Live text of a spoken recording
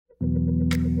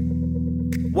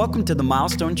Welcome to the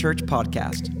Milestone Church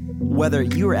podcast. Whether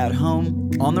you are at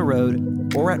home, on the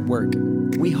road, or at work,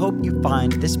 we hope you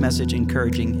find this message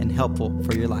encouraging and helpful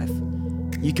for your life.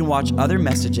 You can watch other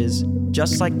messages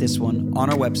just like this one on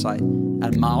our website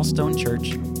at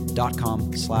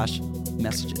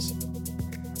milestonechurch.com/messages.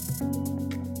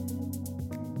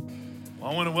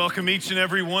 I want to welcome each and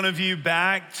every one of you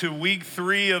back to week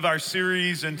 3 of our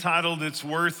series entitled It's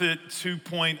Worth It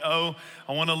 2.0.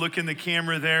 I want to look in the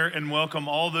camera there and welcome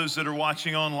all those that are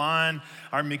watching online,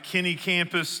 our McKinney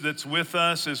campus that's with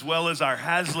us, as well as our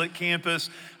Hazlitt campus.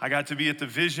 I got to be at the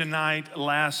Vision Night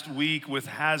last week with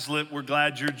Hazlitt. We're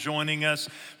glad you're joining us.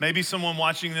 Maybe someone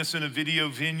watching this in a video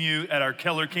venue at our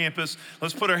Keller campus.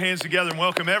 Let's put our hands together and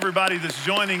welcome everybody that's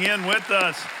joining in with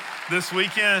us this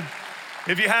weekend.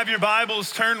 If you have your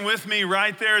Bibles, turn with me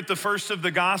right there at the first of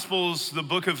the Gospels, the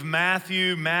book of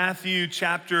Matthew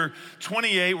chapter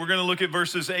 28. We're going to look at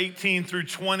verses 18 through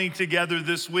 20 together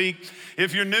this week.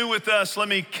 If you're new with us, let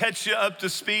me catch you up to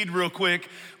speed real quick.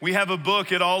 We have a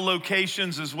book at all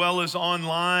locations as well as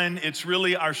online. It's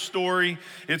really our story.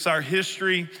 It's our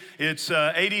history. It's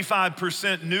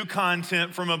 85% new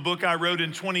content from a book I wrote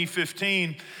in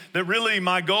 2015 that really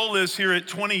my goal is here at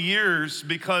 20 years,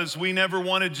 because we never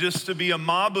wanted just to be a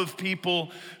mob of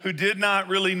people who did not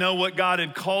really know what God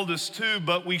had called us to,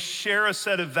 but we share a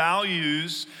set of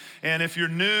values. And if you're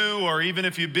new, or even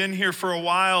if you've been here for a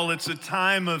while, it's a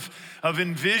time of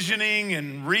envisioning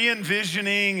and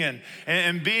re-envisioning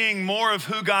and being more of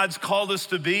who God's called us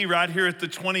to be right here at the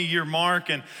 20-year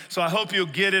mark. And so I hope you'll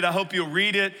get it. I hope you'll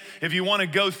read it. If you want to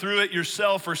go through it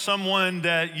yourself, or someone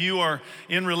that you are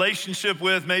in relationship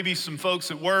with, maybe some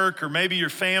folks at work, or maybe your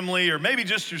family, or maybe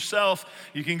just yourself,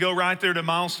 you can go right there to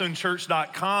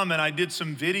milestonechurch.com. And I did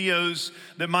some videos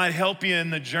that might help you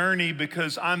in the journey,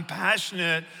 because I'm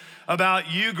passionate about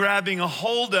you grabbing a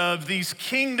hold of these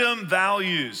kingdom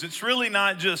values. It's really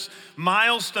not just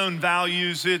milestone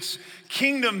values, it's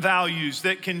kingdom values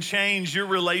that can change your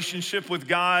relationship with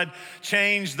God,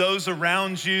 change those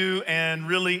around you, and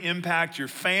really impact your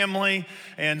family.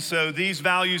 And so these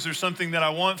values are something that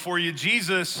I want for you.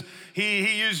 Jesus,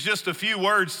 he used just a few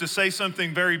words to say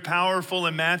something very powerful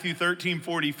in Matthew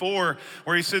 13:44,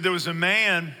 where he said there was a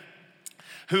man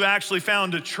who actually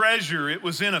found a treasure. It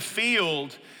was in a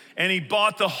field, and he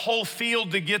bought the whole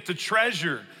field to get the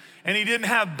treasure. And he didn't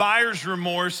have buyer's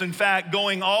remorse. In fact,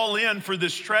 going all in for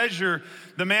this treasure,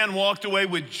 the man walked away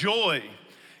with joy.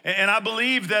 And I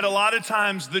believe that a lot of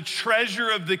times the treasure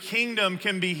of the kingdom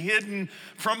can be hidden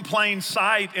from plain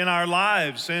sight in our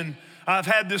lives. And I've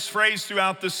had this phrase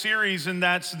throughout the series, and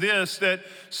that's this, that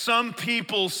some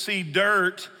people see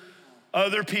dirt,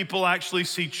 other people actually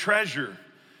see treasure.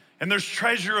 And there's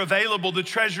treasure available. The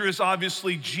treasure is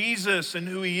obviously Jesus and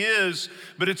who he is,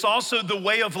 but it's also the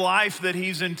way of life that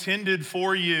he's intended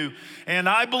for you. And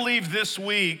I believe this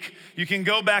week, you can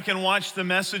go back and watch the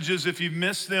messages if you've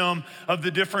missed them of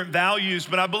the different values,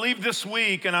 but I believe this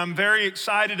week, and I'm very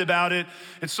excited about it,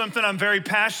 it's something I'm very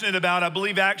passionate about. I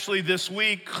believe actually this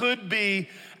week could be,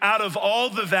 out of all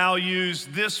the values,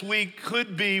 this week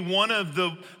could be one of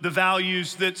the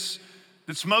values that's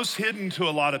most hidden to a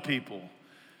lot of people.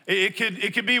 It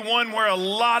could be one where a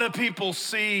lot of people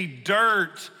see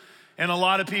dirt and a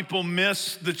lot of people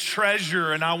miss the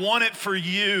treasure, and I want it for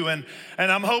you, and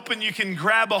I'm hoping you can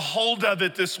grab a hold of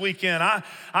it this weekend.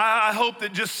 I hope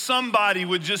that just somebody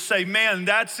would just say, man,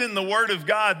 that's in the Word of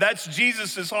God, that's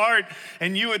Jesus's heart,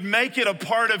 and you would make it a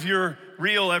part of your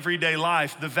real everyday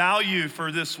life. The value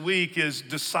for this week is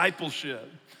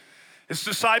discipleship. It's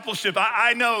discipleship.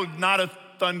 I know, not a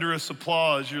thunderous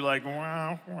applause. You're like,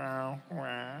 wow, wow,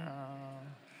 wow.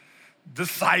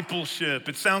 Discipleship.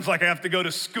 It sounds like I have to go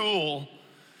to school.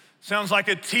 Sounds like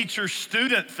a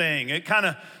teacher-student thing. It kind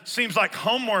of seems like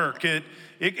homework. It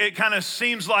kind of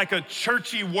seems like a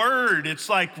churchy word. It's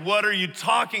like, what are you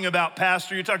talking about,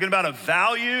 Pastor? You're talking about a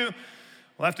value? Well,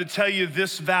 I have to tell you,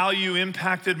 this value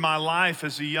impacted my life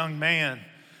as a young man.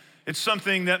 It's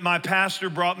something that my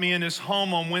pastor brought me in his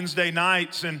home on Wednesday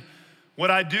nights, and what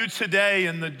I do today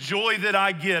and the joy that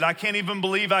I get, I can't even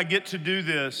believe I get to do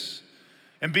this.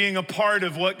 And being a part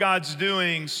of what God's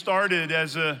doing started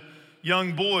as a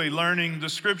young boy learning the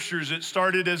scriptures. It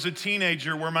started as a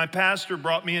teenager where my pastor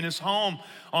brought me in his home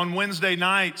on Wednesday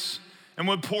nights and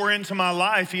would pour into my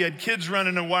life. He had kids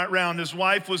running around. His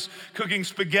wife was cooking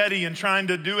spaghetti and trying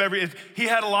to do everything. He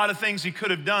had a lot of things he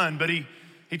could have done, but he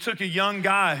took a young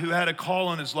guy who had a call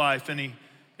on his life, and he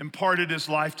imparted his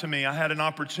life to me. I had an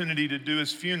opportunity to do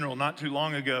his funeral not too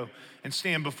long ago and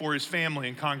stand before his family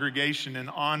and congregation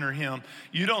and honor him.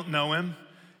 You don't know him.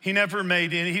 He's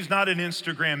not an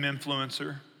Instagram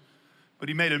influencer, but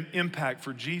he made an impact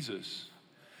for Jesus.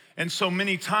 And so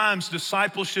many times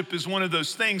discipleship is one of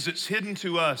those things that's hidden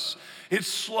to us. It's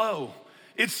slow,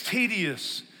 it's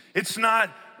tedious, it's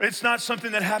not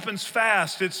something that happens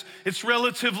fast. It's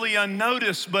relatively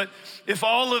unnoticed, but if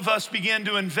all of us begin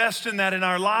to invest in that in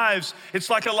our lives, it's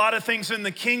like a lot of things in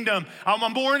the kingdom.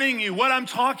 I'm warning you, what I'm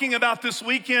talking about this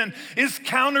weekend is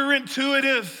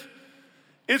counterintuitive.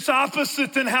 It's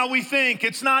opposite than how we think.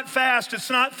 It's not fast, it's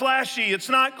not flashy, it's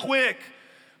not quick,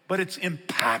 but it's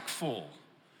impactful.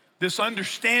 This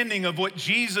understanding of what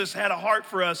Jesus had a heart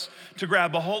for us to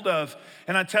grab a hold of.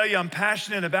 And I tell you, I'm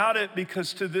passionate about it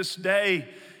because to this day,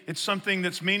 it's something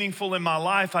that's meaningful in my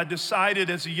life. I decided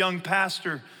as a young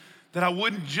pastor that I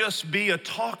wouldn't just be a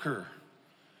talker,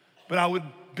 but I would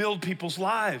build people's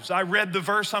lives. I read the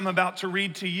verse I'm about to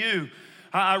read to you.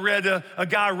 I read a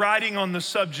guy writing on the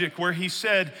subject where he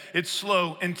said, it's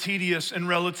slow and tedious and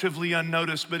relatively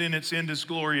unnoticed, but in its end is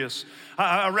glorious.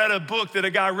 I read a book that a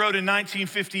guy wrote in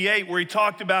 1958 where he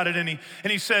talked about it, and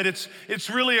he said, it's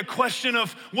really a question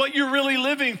of what you're really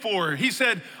living for. He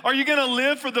said, are you gonna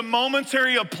live for the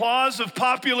momentary applause of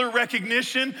popular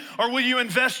recognition, or will you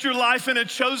invest your life in a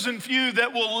chosen few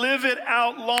that will live it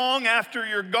out long after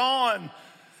you're gone?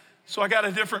 So I got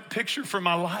a different picture for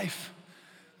my life.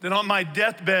 That on my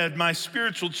deathbed, my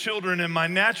spiritual children and my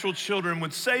natural children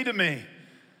would say to me,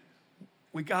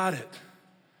 we got it.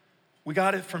 We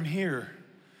got it from here.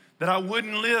 That I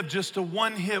wouldn't live just a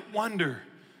one-hit wonder,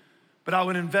 but I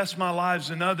would invest my lives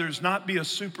in others, not be a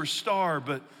superstar,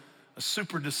 but a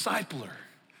super discipler.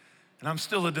 And I'm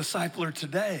still a discipler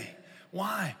today.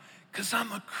 Why? Because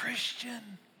I'm a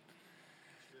Christian.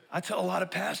 I tell a lot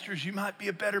of pastors, you might be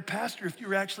a better pastor if you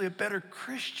were actually a better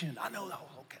Christian. I know,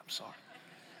 okay, I'm sorry.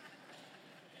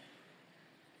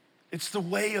 It's the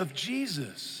way of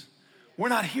Jesus. We're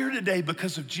not here today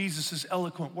because of Jesus'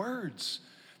 eloquent words.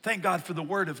 Thank God for the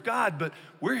word of God, but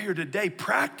we're here today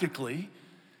practically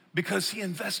because he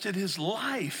invested his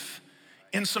life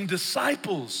in some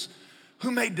disciples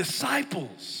who made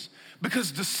disciples,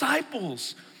 because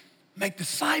disciples make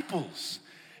disciples.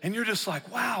 And you're just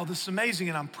like, wow, this is amazing.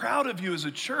 And I'm proud of you as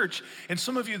a church. And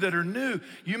some of you that are new,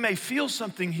 you may feel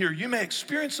something here. You may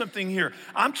experience something here.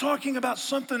 I'm talking about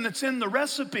something that's in the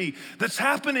recipe that's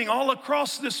happening all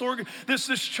across this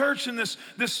church and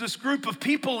this group of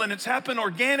people. And it's happened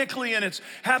organically and it's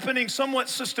happening somewhat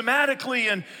systematically.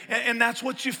 And that's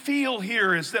what you feel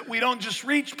here, is that we don't just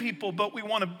reach people, but we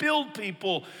want to build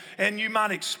people. And you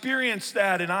might experience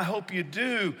that, and I hope you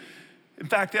do. In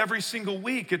fact, every single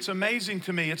week, it's amazing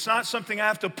to me. It's not something I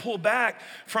have to pull back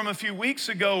from a few weeks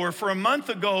ago or for a month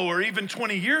ago or even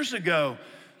 20 years ago.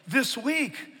 This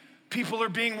week, people are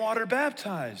being water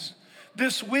baptized.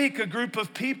 This week, a group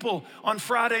of people on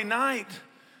Friday night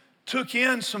took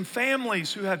in some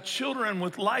families who have children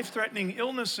with life-threatening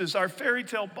illnesses, our fairy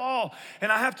tale ball.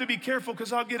 And I have to be careful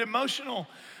because I'll get emotional.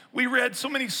 We read so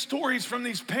many stories from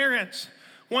these parents.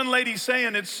 One lady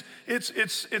saying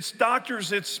it's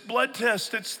doctors, it's blood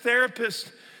tests, it's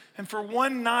therapists. And for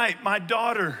one night, my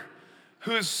daughter,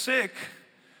 who is sick,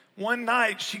 one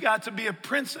night she got to be a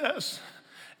princess.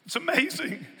 It's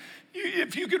amazing.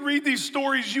 If you could read these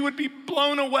stories, you would be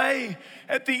blown away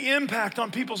at the impact on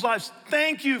people's lives.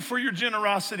 Thank you for your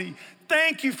generosity.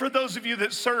 Thank you for those of you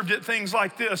that served at things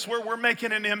like this, where we're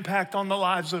making an impact on the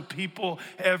lives of people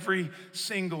every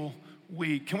single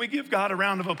week. Can we give God a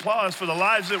round of applause for the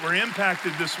lives that were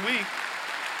impacted this week?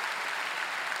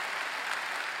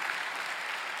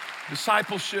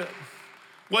 Discipleship.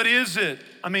 What is it?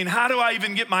 I mean, how do I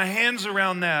even get my hands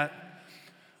around that?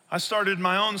 I started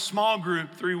my own small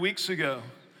group 3 weeks ago.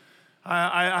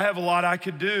 I have a lot I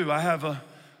could do. I have a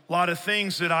lot of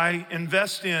things that I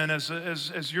invest in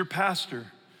as your pastor.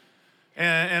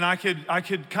 And I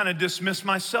could kind of dismiss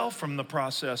myself from the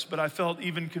process, but I felt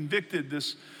even convicted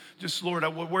Lord,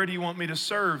 where do you want me to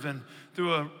serve? And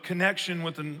through a connection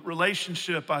with a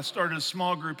relationship, I started a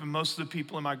small group, and most of the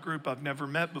people in my group I've never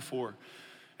met before.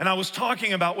 And I was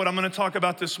talking about what I'm gonna talk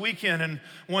about this weekend, and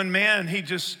one man,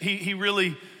 he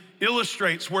really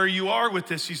illustrates where you are with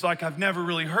this. He's like, I've never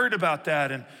really heard about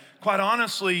that. And quite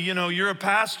honestly, you're a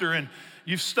pastor and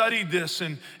you've studied this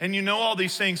and you know all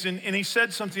these things. And he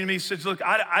said something to me. He said, look,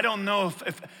 I don't know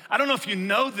if you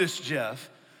know this,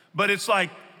 Jeff, but it's like,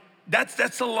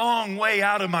 that's a long way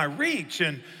out of my reach.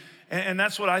 And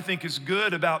that's what I think is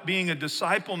good about being a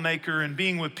disciple maker and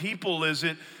being with people, is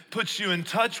it puts you in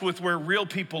touch with where real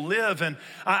people live. And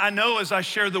I know as I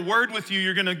share the word with you,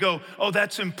 you're gonna go, oh,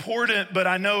 that's important, but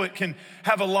I know it can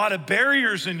have a lot of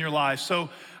barriers in your life. So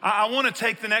I wanna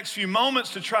take the next few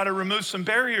moments to try to remove some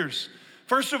barriers.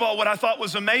 First of all, what I thought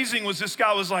was amazing was this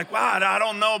guy was like, wow, I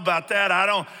don't know about that. I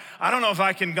don't know if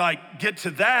I can get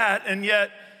to that. And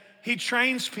yet he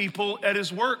trains people at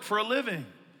his work for a living.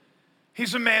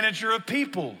 He's a manager of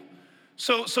people.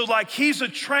 So like he's a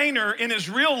trainer in his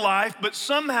real life, but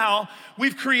somehow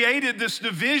we've created this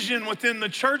division within the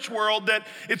church world that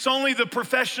it's only the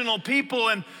professional people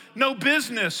and no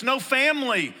business, no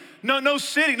family, no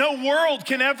city, no world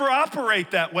can ever operate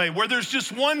that way, where there's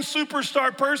just one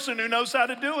superstar person who knows how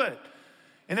to do it.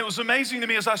 And it was amazing to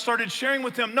me as I started sharing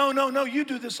with them, no, you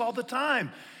do this all the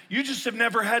time. You just have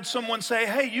never had someone say,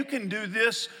 hey, you can do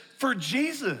this for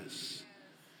Jesus.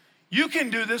 You can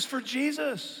do this for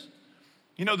Jesus.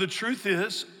 You know, the truth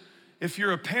is, if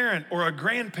you're a parent or a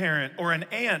grandparent or an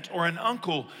aunt or an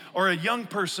uncle or a young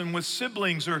person with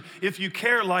siblings, or if you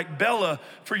care like Bella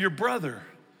for your brother,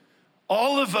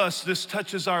 all of us, this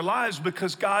touches our lives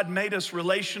because God made us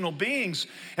relational beings.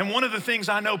 And one of the things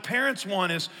I know parents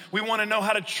want is we want to know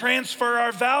how to transfer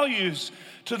our values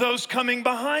to those coming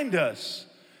behind us.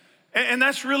 And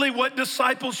that's really what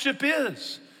discipleship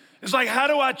is. It's like, how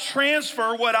do I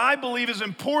transfer what I believe is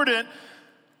important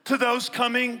to those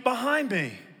coming behind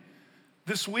me?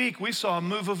 This week, we saw a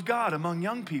move of God among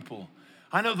young people.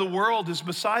 I know the world is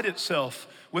beside itself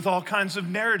with all kinds of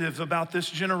narrative about this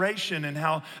generation and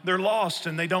how they're lost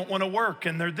and they don't want to work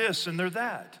and they're this and they're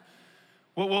that.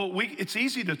 It's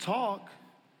easy to talk.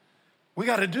 We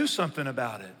got to do something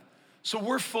about it. So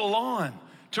we're full on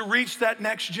to reach that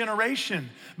next generation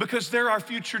because they're our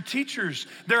future teachers.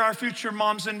 They're our future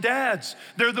moms and dads.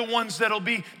 They're the ones that'll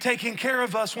be taking care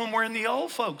of us when we're in the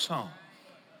old folks' home.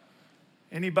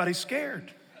 Anybody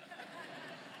scared?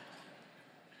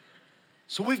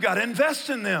 So we've got to invest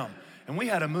in them. And we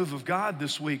had a move of God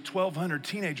this week. 1,200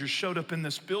 teenagers showed up in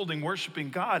this building worshiping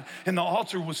God, and the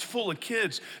altar was full of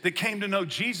kids that came to know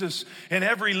Jesus. And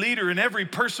every leader and every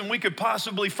person we could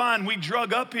possibly find, we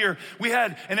drug up here.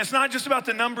 And it's not just about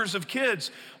the numbers of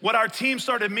kids. What our team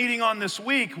started meeting on this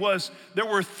week was there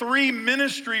were 3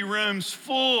 ministry rooms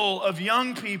full of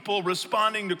young people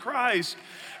responding to Christ,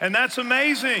 and that's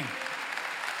amazing.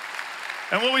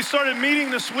 And what we started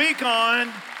meeting this week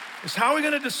on is how are we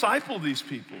going to disciple these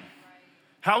people?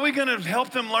 How are we going to help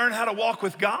them learn how to walk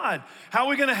with God? How are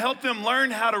we going to help them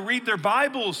learn how to read their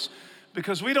Bibles?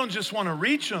 Because we don't just want to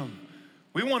reach them.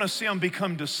 We want to see them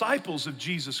become disciples of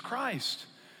Jesus Christ.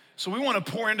 So we want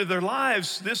to pour into their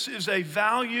lives. This is a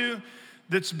value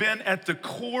that's been at the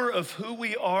core of who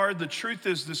we are. The truth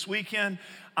is, this weekend,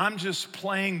 I'm just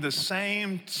playing the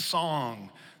same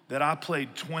song that I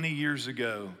played 20 years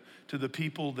ago to the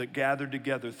people that gathered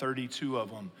together, 32 of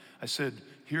them. I said,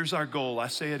 here's our goal. I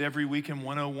say it every week in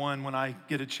 101 when I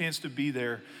get a chance to be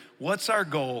there. What's our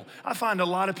goal? I find a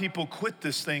lot of people quit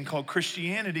this thing called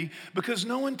Christianity because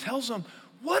no one tells them,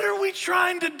 what are we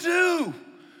trying to do?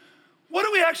 What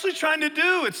are we actually trying to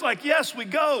do? It's like, yes, we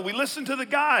go, we listen to the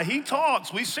guy, he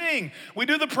talks, we sing, we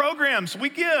do the programs, we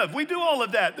give, we do all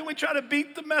of that. Then we try to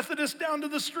beat the Methodists down to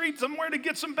the street somewhere to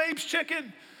get some Babe's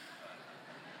chicken.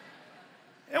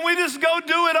 And we just go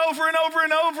do it over and over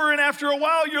and over. And after a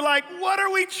while, you're like, what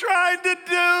are we trying to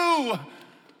do?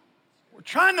 We're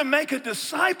trying to make a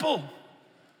disciple.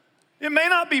 It may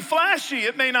not be flashy.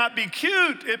 It may not be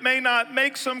cute. It may not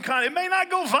it may not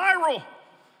go viral.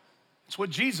 It's what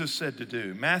Jesus said to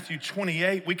do. Matthew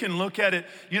 28, we can look at it.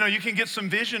 You know, you can get some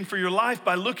vision for your life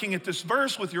by looking at this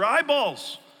verse with your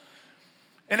eyeballs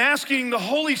and asking the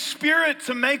Holy Spirit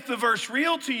to make the verse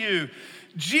real to you.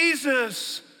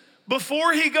 Jesus,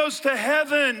 before he goes to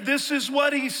heaven, this is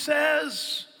what he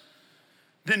says.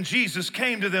 Then Jesus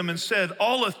came to them and said,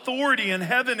 all authority in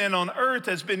heaven and on earth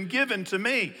has been given to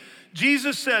me.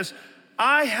 Jesus says,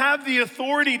 I have the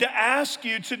authority to ask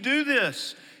you to do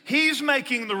this. He's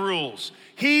making the rules.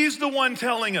 He's the one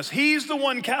telling us. He's the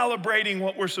one calibrating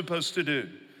what we're supposed to do.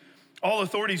 All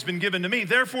authority has been given to me.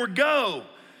 Therefore, go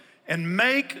and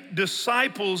make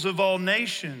disciples of all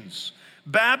nations,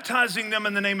 baptizing them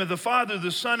in the name of the Father,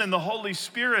 the Son, and the Holy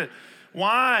Spirit.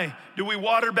 Why do we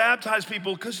water baptize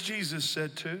people? Because Jesus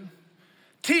said to.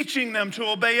 Teaching them to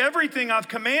obey everything I've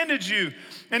commanded you.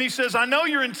 And he says, I know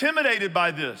you're intimidated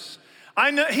by this.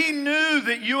 I know he knew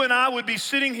that you and I would be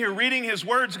sitting here reading his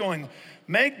words going,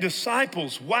 make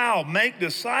disciples. Wow, make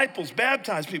disciples,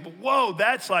 baptize people. Whoa,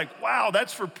 that's like, wow,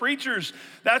 that's for preachers.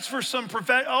 That's for some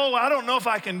I don't know if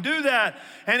I can do that.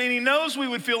 And he knows we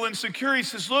would feel insecure. He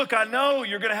says, look, I know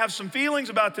you're going to have some feelings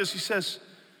about this. He says,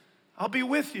 I'll be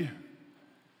with you.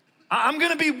 I'm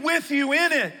going to be with you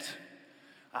in it.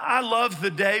 I love the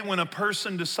day when a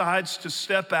person decides to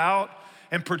step out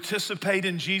and participate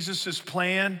in Jesus's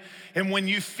plan. And when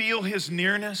you feel his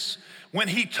nearness, when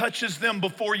he touches them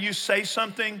before you say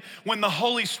something, when the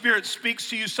Holy Spirit speaks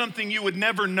to you something you would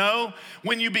never know,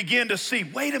 when you begin to see,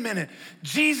 wait a minute,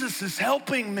 Jesus is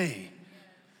helping me.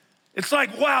 It's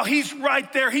like, wow, he's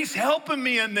right there. He's helping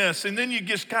me in this. And then you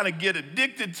just kind of get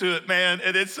addicted to it, man.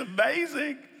 And it's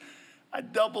amazing. I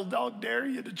double dog dare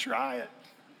you to try it.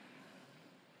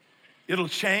 It'll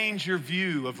change your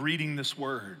view of reading this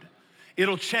word.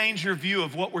 It'll change your view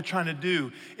of what we're trying to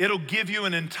do. It'll give you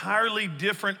an entirely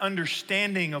different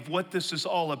understanding of what this is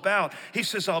all about. He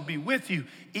says, I'll be with you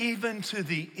even to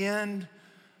the end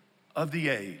of the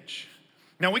age.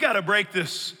 Now, we got to break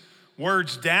this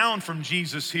words down from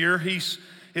Jesus here.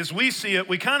 As we see it,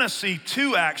 we kind of see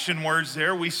two action words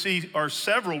there. We see, or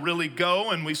several really,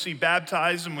 go, and we see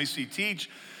baptize, and we see teach.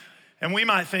 And we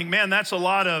might think, man, that's a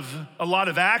lot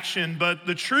of action, but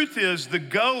the truth is the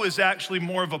go is actually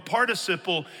more of a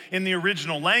participle in the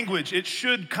original language. It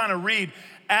should kind of read,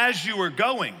 as you are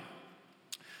going.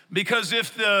 Because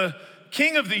if the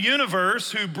King of the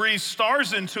universe who breathes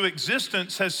stars into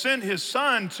existence has sent his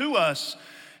son to us,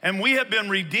 and we have been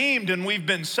redeemed and we've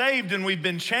been saved and we've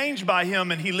been changed by him,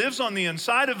 and he lives on the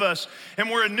inside of us, and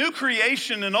we're a new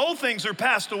creation, and old things are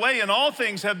passed away and all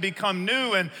things have become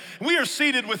new, and we are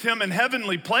seated with him in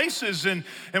heavenly places, and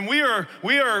we are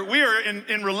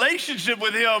in relationship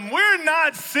with him. We're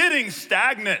not sitting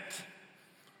stagnant.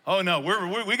 Oh no,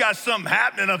 we got something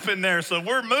happening up in there, so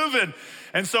we're moving.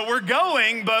 And so we're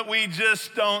going, but we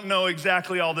just don't know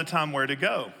exactly all the time where to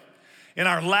go. In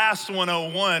our last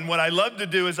 101, what I love to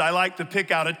do is I like to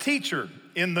pick out a teacher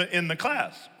in the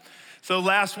class. So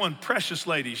last one, precious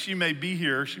lady. She may be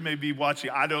here. She may be watching.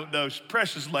 I don't know.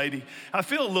 Precious lady. I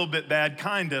feel a little bit bad,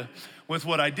 kinda, with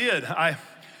what I did. I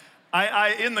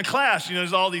in the class,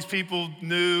 there's all these people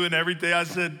new and everything. I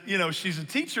said, she's a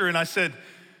teacher. And I said,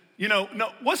 no,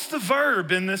 what's the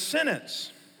verb in this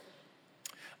sentence?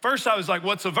 First, I was like,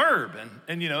 what's a verb?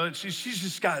 And she's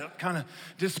just got kind of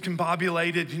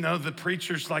discombobulated. The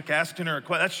preacher's like asking her a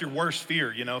question. That's your worst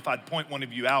fear, if I'd point one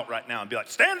of you out right now and be like,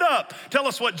 stand up, tell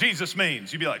us what Jesus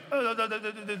means. You'd be like,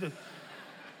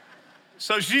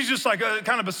 So she's just like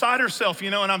kind of beside herself,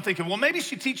 and I'm thinking, well, maybe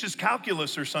she teaches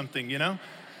calculus or something,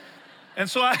 And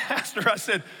so I asked her, I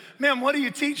said, ma'am, what do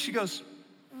you teach? She goes,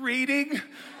 reading.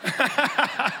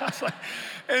 I was like,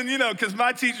 and because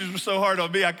my teachers were so hard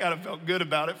on me, I kind of felt good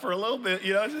about it for a little bit.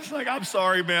 It's just like, I'm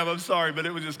sorry, ma'am, I'm sorry, but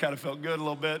it was just kind of felt good a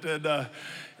little bit.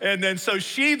 And then so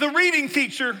she, the reading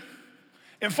teacher,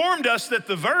 informed us that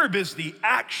the verb is the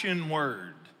action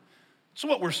word. It's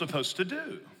what we're supposed to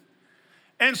do.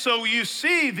 And so you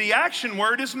see, the action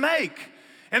word is make.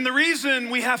 And the reason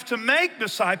we have to make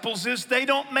disciples is they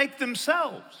don't make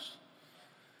themselves.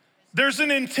 There's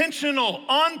an intentional,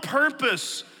 on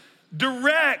purpose,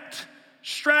 direct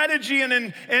strategy and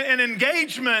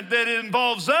engagement that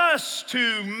involves us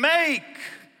to make.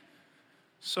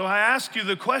 So I ask you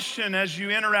the question as you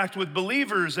interact with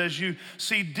believers, as you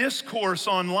see discourse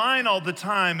online all the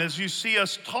time, as you see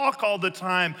us talk all the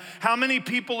time, how many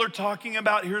people are talking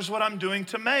about, here's what I'm doing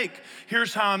to make,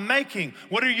 here's how I'm making,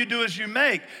 what do you do as you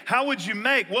make, how would you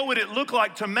make, what would it look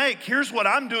like to make, here's what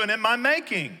I'm doing in my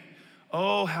making.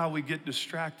 Oh, how we get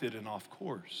distracted and off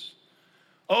course.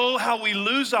 Oh, how we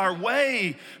lose our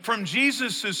way from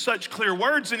Jesus' such clear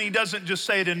words. And he doesn't just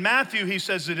say it in Matthew, he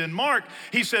says it in Mark,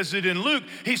 he says it in Luke,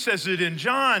 he says it in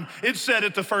John. It's said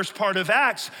at the first part of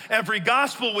Acts. Every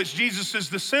gospel which Jesus is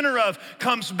the center of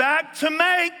comes back to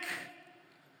make.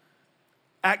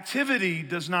 Activity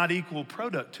does not equal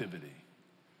productivity.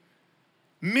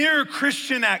 Mere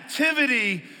Christian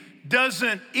activity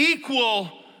doesn't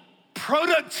equal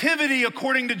productivity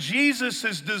according to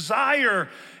Jesus' desire,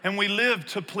 and we live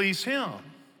to please him.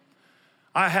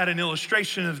 I had an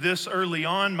illustration of this early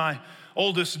on. My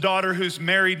oldest daughter, who's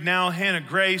married now, Hannah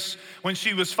Grace, when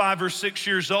she was 5 or 6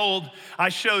 years old, I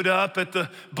showed up at the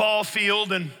ball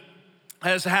field, and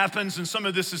as happens, and some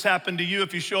of this has happened to you,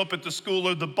 if you show up at the school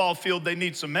or the ball field, they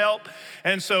need some help.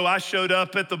 And so I showed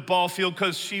up at the ball field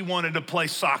because she wanted to play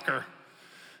soccer.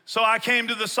 So I came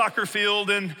to the soccer field,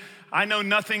 and I know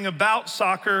nothing about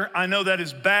soccer. I know that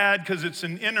is bad because it's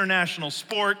an international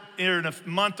sport. Here in a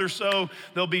month or so,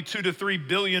 there'll be 2 to 3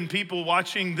 billion people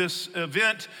watching this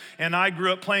event. And I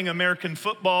grew up playing American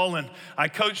football, and I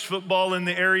coached football in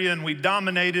the area, and we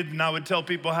dominated. And I would tell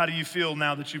people, how do you feel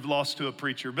now that you've lost to a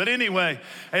preacher? But anyway,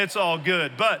 it's all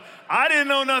good. But I didn't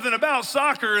know nothing about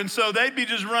soccer, and so they'd be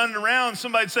just running around.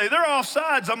 Somebody'd say, they're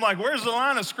offsides. I'm like, where's the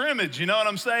line of scrimmage? You know what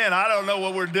I'm saying? I don't know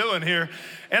what we're doing here.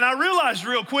 And I realized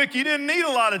real quick, you didn't need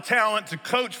a lot of talent to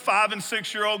coach 5 and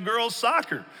 6-year-old girls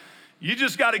soccer. You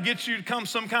just got to get you to come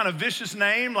some kind of vicious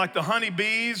name like the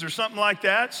Honeybees or something like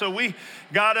that. So we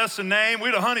got us a name.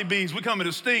 We're the Honeybees. We coming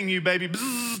to sting you, baby.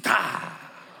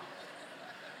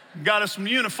 Got us some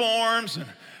uniforms, and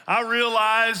I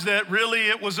realized that really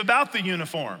it was about the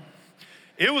uniform.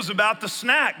 It was about the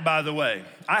snack, by the way.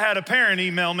 I had a parent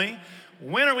email me,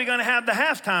 when are we gonna have the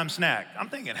halftime snack? I'm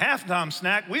thinking, halftime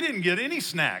snack? We didn't get any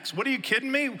snacks. What are you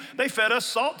kidding me? They fed us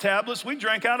salt tablets. We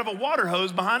drank out of a water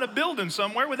hose behind a building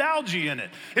somewhere with algae in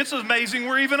it. It's amazing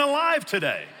we're even alive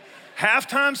today.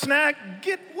 Halftime snack?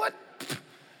 Get what?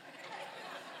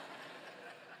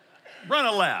 Run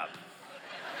a lap.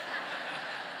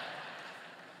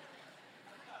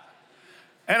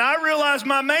 And I realized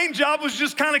my main job was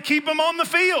just kind of keep them on the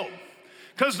field,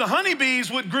 because the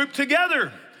honeybees would group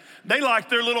together. They liked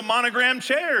their little monogram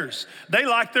chairs. They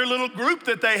liked their little group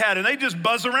that they had, and they just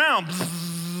buzz around.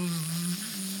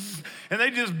 And they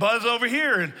just buzz over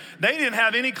here, and they didn't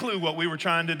have any clue what we were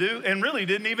trying to do and really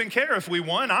didn't even care if we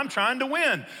won. I'm trying to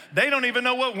win. They don't even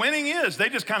know what winning is. They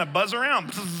just kind of buzz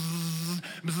around.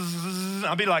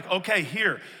 I'll be like, okay,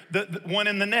 here, the one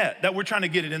in the net, that we're trying to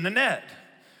get it in the net.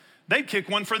 They'd kick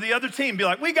one for the other team, be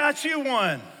like, we got you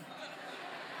one.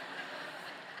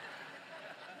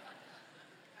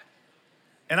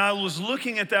 And I was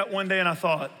looking at that one day and I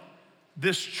thought,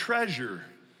 this treasure,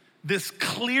 this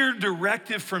clear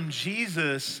directive from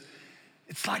Jesus,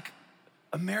 it's like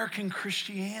American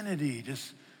Christianity,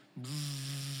 just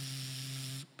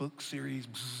book series,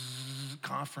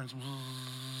 conference,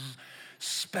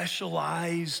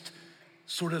 specialized,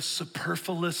 sort of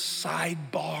superfluous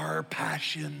sidebar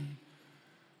passion,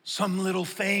 some little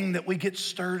thing that we get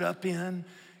stirred up in.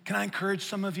 Can I encourage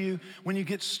some of you, when you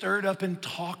get stirred up and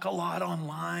talk a lot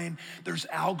online, there's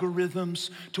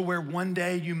algorithms to where one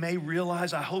day you may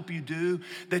realize, I hope you do,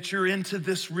 that you're into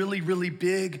this really, really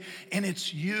big, and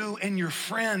it's you and your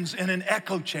friends in an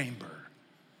echo chamber.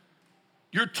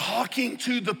 You're talking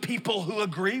to the people who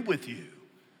agree with you.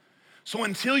 So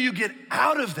until you get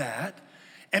out of that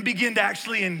and begin to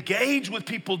actually engage with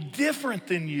people different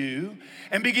than you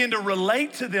and begin to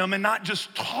relate to them and not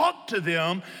just talk to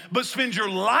them, but spend your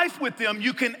life with them,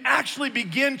 you can actually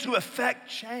begin to affect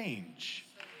change.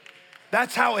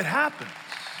 That's how it happens.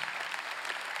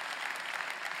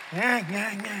 I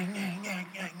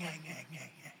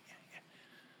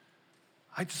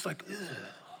just like, ugh.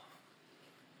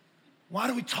 Why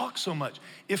do we talk so much?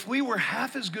 If we were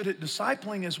half as good at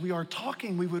discipling as we are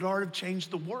talking, we would already have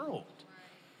changed the world.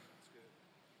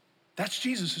 That's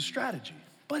Jesus' strategy,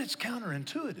 but it's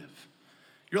counterintuitive.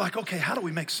 You're like, okay, how do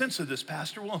we make sense of this,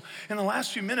 Pastor? Well, in the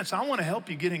last few minutes, I want to help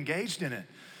you get engaged in it.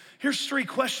 Here's 3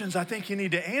 questions I think you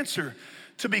need to answer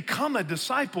to become a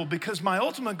disciple, because my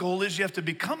ultimate goal is you have to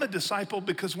become a disciple,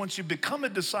 because once you become a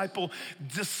disciple,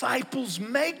 disciples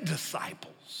make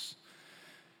disciples.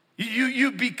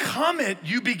 You become it,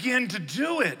 you begin to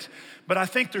do it. But I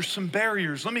think there's some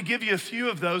barriers. Let me give you a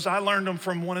few of those. I learned them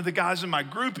from one of the guys in my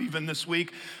group even this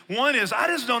week. One is, I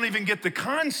just don't even get the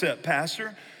concept,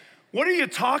 Pastor. What are you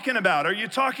talking about? Are you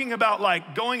talking about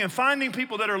like going and finding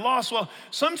people that are lost? Well,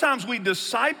 sometimes we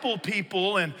disciple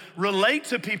people and relate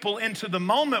to people into the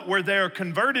moment where they are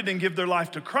converted and give their life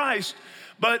to Christ.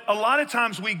 But a lot of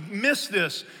times we miss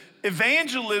this.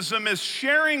 Evangelism is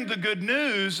sharing the good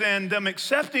news and them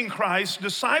accepting Christ.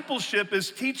 Discipleship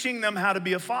is teaching them how to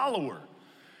be a follower.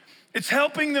 It's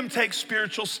helping them take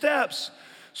spiritual steps.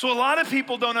 So a lot of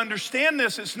people don't understand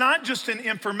this. It's not just an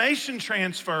information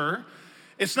transfer.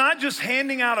 It's not just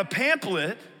handing out a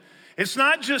pamphlet. It's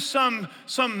not just some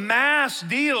mass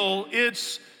deal.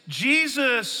 It's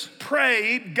Jesus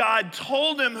prayed, God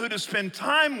told him who to spend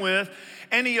time with,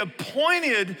 and he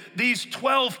appointed these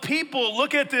 12 people,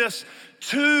 look at this,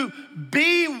 to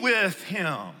be with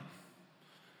him.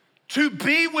 To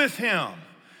be with him.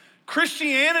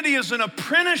 Christianity is an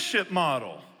apprenticeship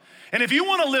model. And if you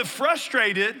want to live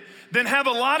frustrated, then have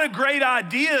a lot of great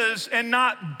ideas and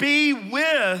not be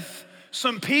with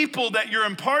some people that you're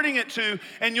imparting it to,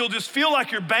 and you'll just feel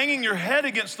like you're banging your head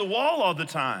against the wall all the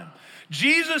time.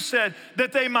 Jesus said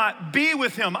that they might be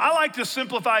with him. I like to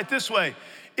simplify it this way.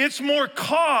 It's more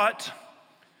caught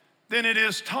than it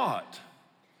is taught.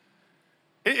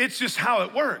 It's just how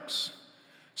it works.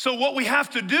 So what we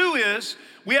have to do is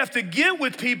we have to get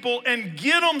with people and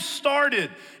get them started.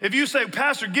 If you say,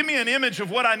 Pastor, give me an image of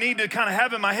what I need to kind of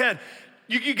have in my head,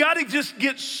 you got to just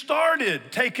get started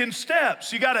taking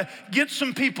steps. You got to get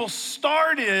some people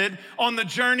started on the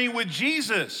journey with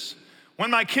Jesus. When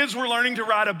my kids were learning to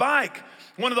ride a bike,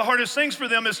 one of the hardest things for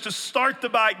them is to start the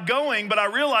bike going, but I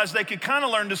realized they could kind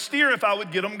of learn to steer if I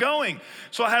would get them going.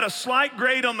 So I had a slight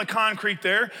grade on the concrete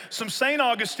there, some St.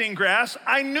 Augustine grass.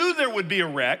 I knew there would be a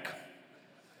wreck,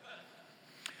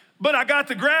 but I got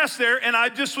the grass there and I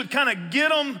just would kind of get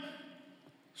them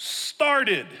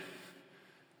started.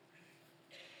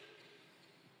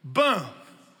 Boom.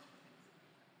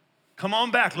 Come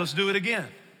on back, let's do it again.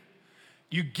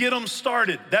 You get them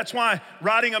started. That's why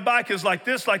riding a bike is like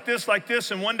this, like this, like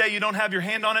this, and one day you don't have your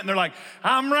hand on it and they're like,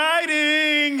 I'm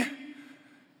riding.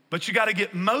 But you gotta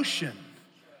get motion.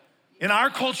 In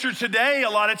our culture today, a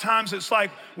lot of times it's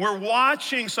like we're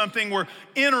watching something, we're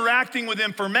interacting with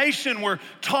information, we're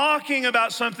talking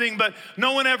about something, but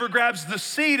no one ever grabs the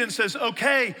seat and says,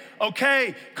 okay,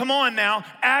 come on now,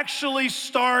 actually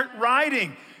start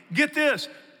writing. Get this,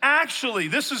 actually,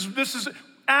 this is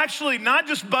actually not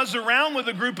just buzz around with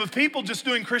a group of people just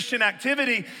doing Christian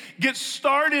activity, get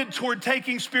started toward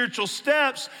taking spiritual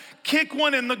steps, kick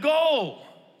one in the goal.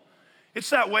 It's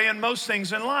that way in most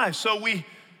things in life. So we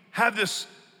have this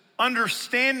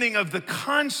understanding of the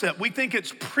concept. We think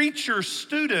it's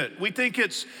preacher-student. We think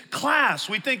it's class.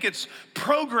 We think it's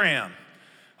program.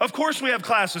 Of course we have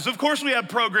classes. Of course we have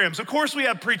programs. Of course we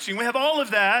have preaching. We have all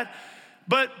of that.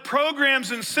 But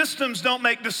programs and systems don't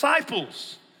make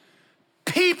disciples.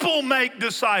 People make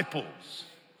disciples.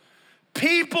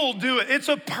 People do it. It's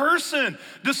a person.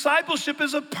 Discipleship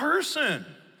is a person.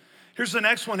 Here's the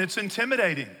next one. It's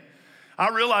intimidating. I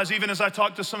realize even as I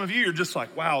talk to some of you, you're just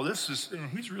like, wow,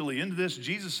 he's really into this.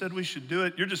 Jesus said we should do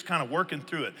it. You're just kind of working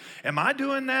through it. Am I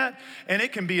doing that? And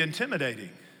it can be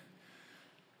intimidating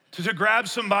to grab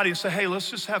somebody and say, hey, let's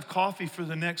just have coffee for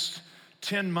the next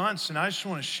 10 months. And I just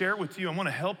want to share with you. I want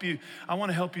to help you. I want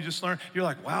to help you just learn. You're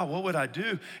like, wow, what would I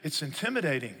do? It's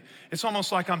intimidating. It's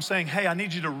almost like I'm saying, hey, I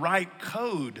need you to write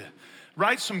code.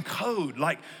 Write some code,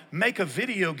 like make a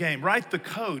video game, write the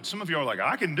code. Some of you are like,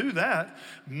 I can do that.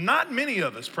 Not many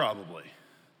of us probably.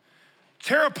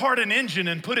 Tear apart an engine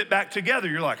and put it back together.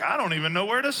 You're like, I don't even know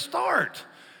where to start.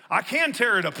 I can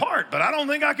tear it apart, but I don't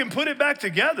think I can put it back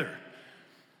together.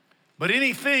 But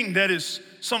anything that is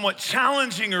somewhat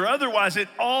challenging or otherwise, it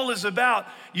all is about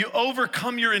you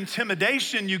overcome your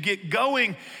intimidation, you get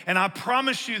going, and I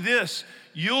promise you this,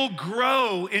 you'll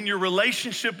grow in your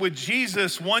relationship with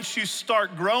Jesus once you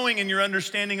start growing in your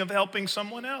understanding of helping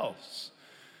someone else.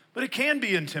 But it can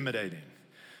be intimidating.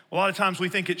 A lot of times we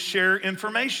think it's share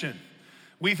information.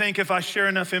 We think if I share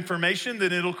enough information,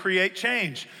 then it'll create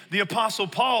change. The Apostle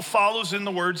Paul follows in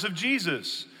the words of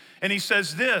Jesus, and he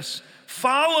says this,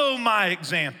 follow my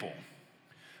example.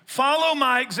 Follow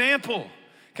my example.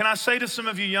 Can I say to some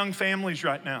of you young families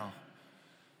right now,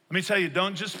 let me tell you,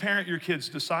 don't just parent your kids,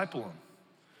 disciple them.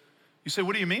 You say,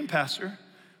 what do you mean, Pastor?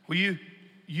 Well,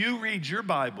 you read your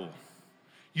Bible.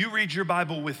 You read your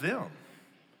Bible with them.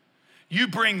 You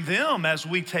bring them as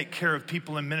we take care of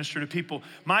people and minister to people.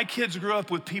 My kids grew up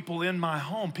with people in my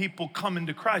home, people coming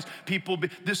to Christ.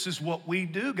 This is what we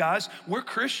do, guys. We're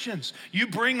Christians. You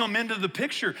bring them into the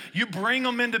picture. You bring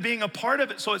them into being a part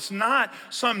of it. So it's not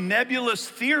some nebulous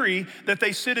theory that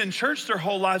they sit in church their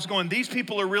whole lives going, these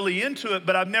people are really into it,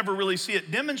 but I've never really see it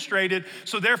demonstrated.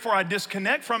 So therefore I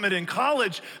disconnect from it in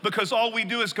college because all we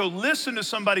do is go listen to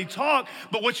somebody talk.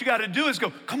 But what you got to do is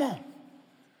go, come on.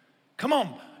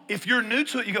 If you're new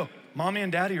to it, you go, Mommy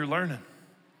and Daddy are learning.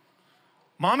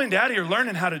 Mom and Daddy are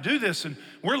learning how to do this, and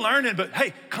we're learning, but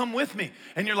hey, come with me.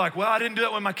 And you're like, well, I didn't do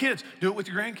that with my kids. Do it with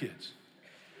your grandkids.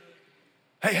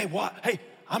 Hey, what? Hey,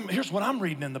 here's what I'm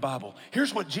reading in the Bible.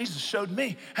 Here's what Jesus showed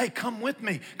me. Hey, come with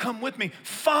me.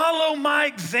 Follow my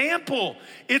example.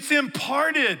 It's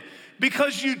imparted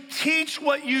because you teach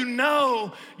what you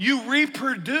know. You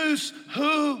reproduce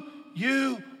who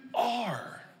you are.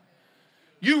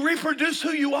 You reproduce who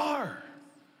you are.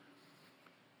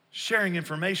 Sharing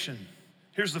information.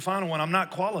 Here's the final one. I'm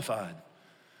not qualified.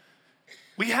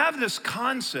 We have this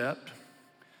concept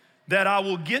that I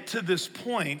will get to this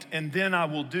point and then I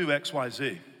will do X, Y,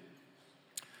 Z.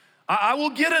 I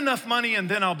will get enough money and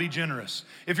then I'll be generous.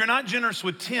 If you're not generous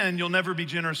with 10, you'll never be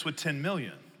generous with 10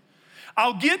 million.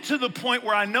 I'll get to the point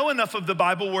where I know enough of the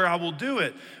Bible where I will do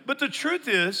it. But the truth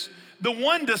is, the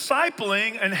one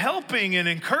discipling and helping and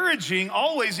encouraging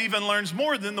always even learns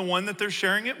more than the one that they're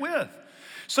sharing it with.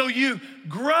 So you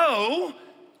grow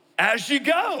as you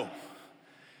go.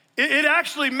 It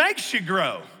actually makes you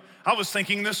grow. I was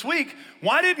thinking this week,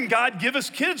 why didn't God give us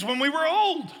kids when we were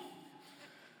old?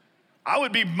 I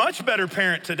would be much better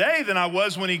parent today than I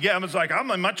was when I was like, I'm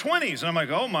in my 20s. And I'm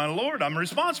like, oh my Lord, I'm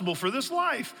responsible for this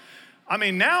life. I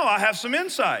mean, now I have some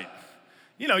insight.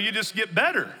 You know, you just get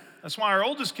better. That's why our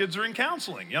oldest kids are in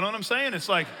counseling. You know what I'm saying? It's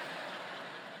like,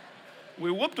 we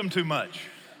whooped them too much.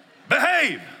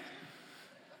 Behave.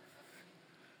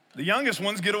 The youngest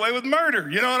ones get away with murder.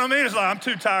 You know what I mean? It's like, I'm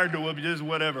too tired to whoop you, just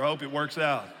whatever, hope it works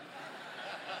out.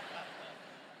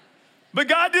 But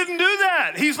God didn't do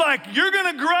that. He's like, you're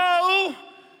gonna grow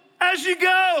as you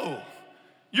go.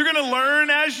 You're gonna learn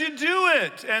as you do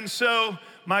it. And so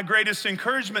my greatest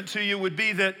encouragement to you would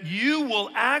be that you will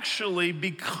actually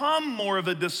become more of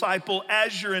a disciple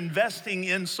as you're investing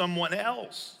in someone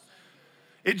else.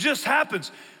 It just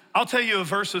happens. I'll tell you a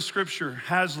verse of scripture,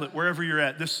 Hazlitt, wherever you're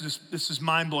at. This is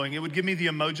mind-blowing. It would give me the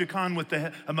emoticon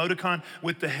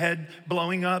with the head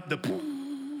blowing up.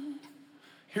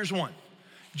 Here's one.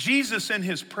 Jesus in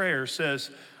his prayer says,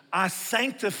 I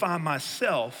sanctify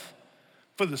myself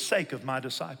for the sake of my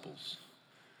disciples.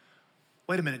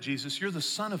 Wait a minute, Jesus, you're the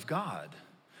Son of God.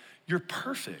 You're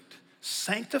perfect.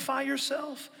 Sanctify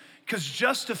yourself? Because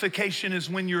justification is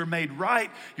when you're made right,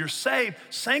 you're saved.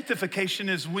 Sanctification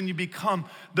is when you become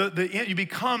you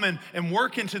become and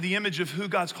work into the image of who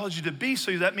God's called you to be.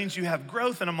 So that means you have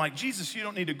growth. And I'm like, Jesus, you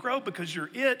don't need to grow because you're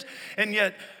it. And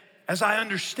yet, as I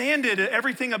understand it,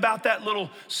 everything about that little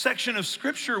section of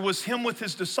scripture was him with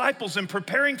his disciples and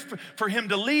preparing for him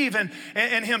to leave and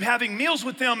him having meals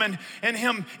with them and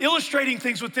him illustrating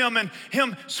things with them and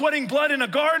him sweating blood in a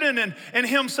garden and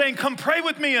him saying, come pray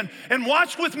with me and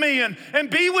watch with me and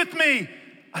be with me.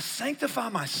 I sanctify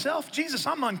myself. Jesus,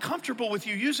 I'm uncomfortable with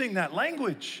you using that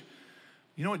language.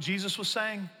 You know what Jesus was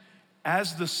saying?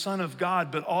 As the Son of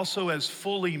God, but also as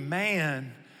fully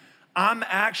man, I'm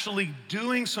actually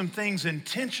doing some things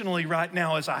intentionally right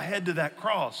now as I head to that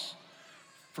cross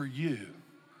for you.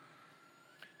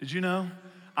 Did you know?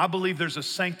 I believe there's a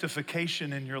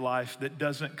sanctification in your life that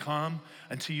doesn't come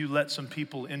until you let some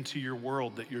people into your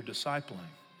world that you're discipling.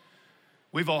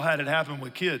 We've all had it happen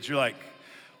with kids. You're like,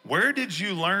 where did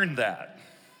you learn that?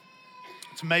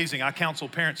 It's amazing. I counsel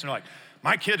parents and they're like,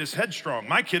 my kid is headstrong.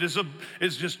 My kid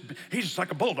he's just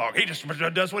like a bulldog. He just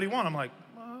does what he wants. I'm like,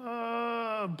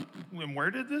 and where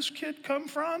did this kid come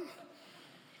from?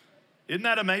 Isn't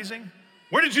that amazing?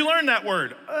 Where did you learn that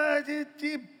word?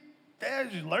 You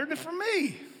learned it from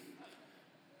me.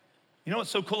 You know what's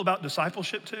so cool about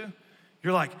discipleship too?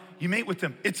 You're like, you meet with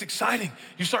them. It's exciting.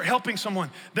 You start helping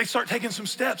someone. They start taking some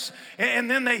steps, and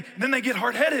then they get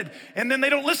hard-headed, and then they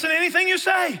don't listen to anything you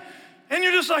say. And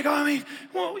you're just like, why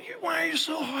are you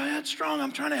so headstrong?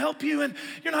 I'm trying to help you, and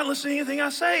you're not listening to anything I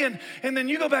say. And then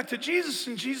you go back to Jesus,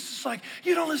 and Jesus is like,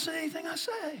 you don't listen to anything I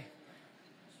say.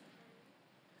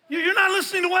 You're not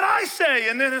listening to what I say.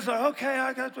 And then it's like,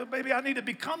 okay, maybe I need to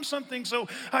become something so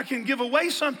I can give away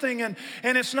something. And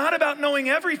it's not about knowing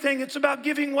everything. It's about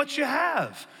giving what you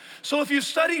have. So if you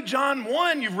study John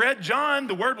 1, you've read John,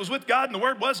 the Word was with God, and the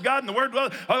Word was God, and the Word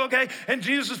was, okay, and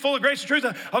Jesus is full of grace and truth.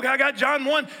 Okay, I got John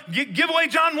 1. Give away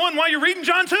John 1 while you're reading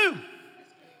John 2.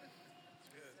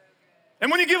 And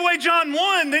when you give away John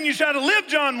 1, then you try to live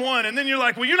John 1. And then you're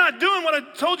like, well, you're not doing what I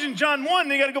told you in John 1.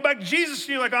 And you got to go back to Jesus. And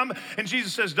you're like, and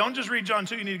Jesus says, don't just read John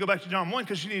 2. You need to go back to John 1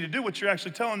 because you need to do what you're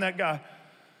actually telling that guy.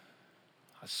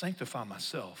 I sanctify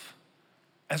myself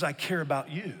as I care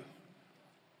about you.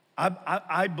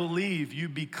 I believe you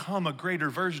become a greater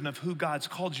version of who God's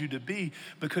called you to be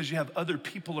because you have other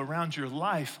people around your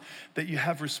life that you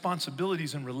have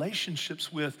responsibilities and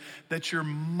relationships with, that you're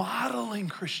modeling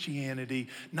Christianity,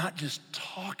 not just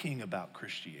talking about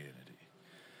Christianity.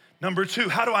 Number 2,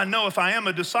 how do I know if I am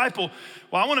a disciple?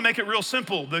 Well, I want to make it real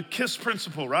simple, the KISS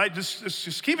principle, right?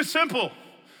 Just keep it simple.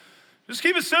 Just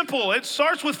keep it simple. It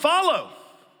starts with follow.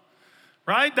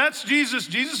 Right? That's Jesus.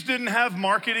 Jesus didn't have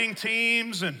marketing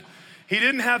teams, and he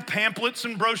didn't have pamphlets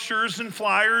and brochures and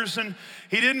flyers, and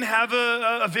he didn't have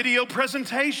a video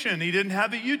presentation. He didn't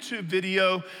have a YouTube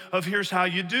video of here's how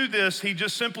you do this. He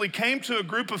just simply came to a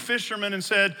group of fishermen and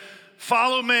said,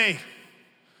 follow me.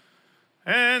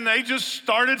 And they just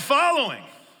started following.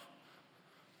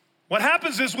 What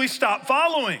happens is we stop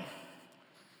following.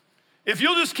 If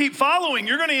you'll just keep following,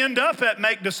 you're going to end up at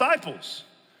make disciples.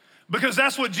 Because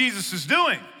that's what Jesus is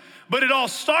doing. But it all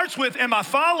starts with, am I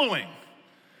following?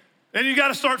 And you got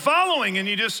to start following, and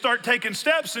you just start taking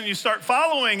steps, and you start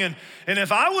following. And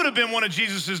if I would have been one of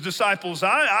Jesus's disciples,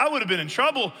 I would have been in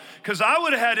trouble because I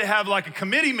would have had to have like a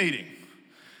committee meeting.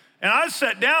 And I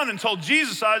sat down and told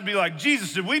Jesus, I'd be like,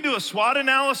 Jesus, did we do a SWOT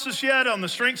analysis yet on the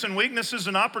strengths and weaknesses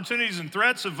and opportunities and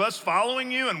threats of us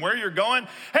following you and where you're going?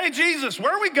 Hey, Jesus,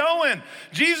 where are we going?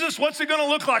 Jesus, what's it gonna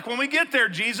look like when we get there,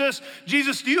 Jesus?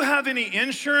 Jesus, do you have any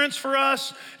insurance for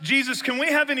us? Jesus, can we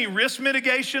have any risk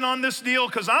mitigation on this deal?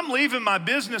 Because I'm leaving my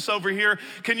business over here.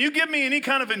 Can you give me any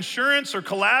kind of insurance or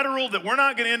collateral that we're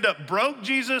not gonna end up broke,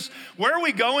 Jesus? Where are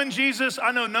we going, Jesus? I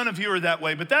know none of you are that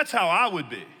way, but that's how I would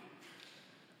be.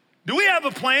 Do we have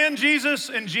a plan, Jesus?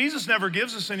 And Jesus never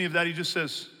gives us any of that. He just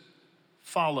says,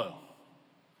 follow.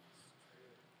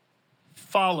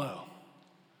 Follow.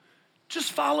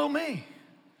 Just follow me.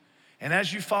 And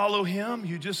as you follow him,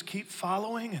 you just keep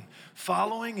following,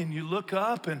 and you look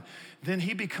up, and then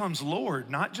he becomes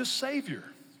Lord, not just Savior.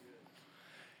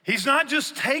 He's not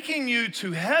just taking you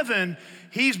to heaven,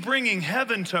 he's bringing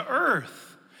heaven to earth.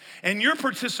 And you're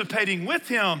participating with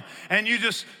him, and you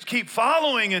just keep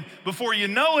following, and before you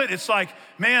know it, it's like,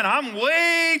 man, I'm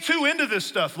way too into this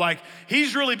stuff. Like,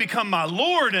 he's really become my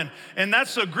Lord, and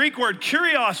that's a Greek word,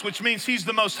 kurios, which means he's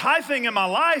the most high thing in my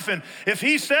life, and if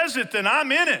he says it, then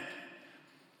I'm in it.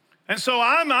 And so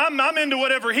I'm into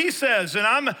whatever he says,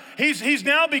 and he's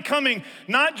now becoming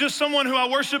not just someone who I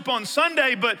worship on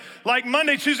Sunday, but like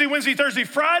Monday, Tuesday, Wednesday, Thursday,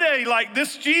 Friday, like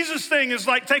this Jesus thing is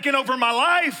like taking over my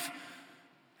life.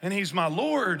 And he's my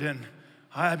Lord, and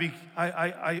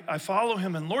I follow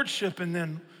him in lordship, and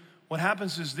then what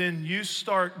happens is then you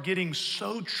start getting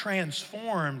so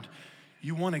transformed,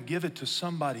 you want to give it to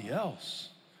somebody else.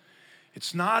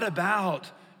 It's not about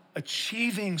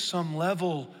achieving some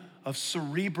level of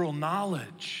cerebral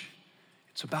knowledge.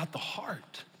 It's about the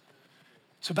heart.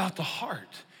 It's about the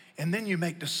heart. And then you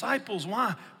make disciples.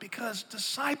 Why? Because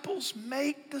disciples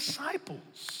make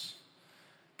disciples.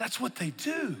 That's what they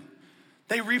do.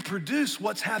 They reproduce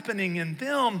what's happening in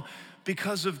them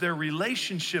because of their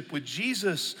relationship with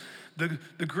Jesus.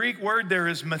 The Greek word there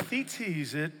is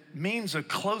mathetes. It means a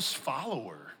close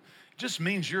follower. It just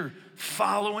means you're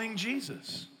following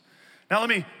Jesus. Now let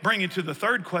me bring you to the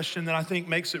third question that I think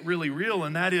makes it really real,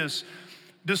 and that is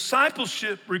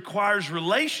discipleship requires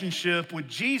relationship with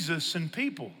Jesus and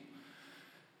people.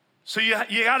 So you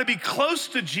got to be close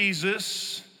to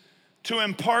Jesus to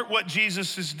impart what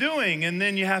Jesus is doing. And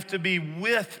then you have to be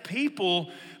with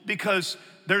people because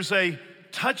there's a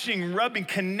touching, rubbing,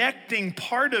 connecting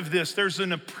part of this. There's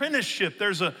an apprenticeship.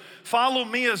 There's a follow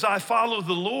me as I follow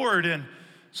the Lord. And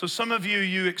so some of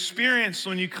you experience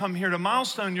when you come here to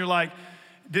Milestone, you're like,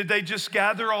 did they just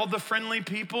gather all the friendly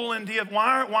people? And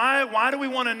why do we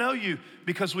want to know you?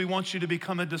 Because we want you to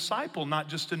become a disciple, not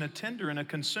just an attender and a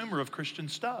consumer of Christian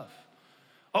stuff.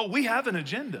 Oh, we have an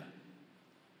agenda.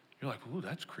 You're like, ooh,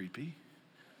 that's creepy.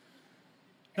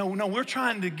 No, we're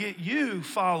trying to get you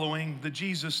following the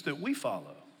Jesus that we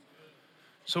follow.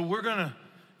 So we're gonna,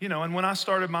 and when I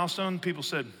started Milestone, people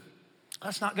said,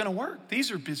 that's not gonna work. These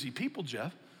are busy people,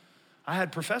 Jeff. I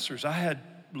had professors, I had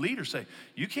leaders say,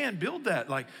 you can't build that.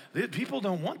 Like, people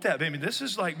don't want that. I mean, this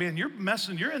is like, man,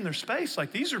 you're in their space.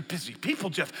 Like, these are busy people,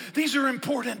 Jeff. These are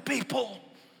important people.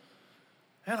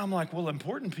 And I'm like, well,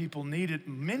 important people need it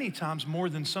many times more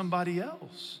than somebody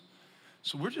else.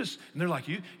 So and they're like,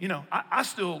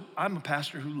 I'm a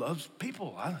pastor who loves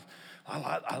people.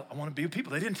 I want to be with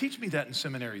people. They didn't teach me that in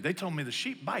seminary. They told me the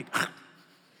sheep bite.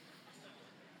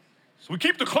 So we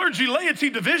keep the clergy laity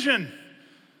division.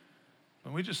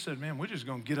 And we just said, man, we're just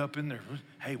going to get up in there.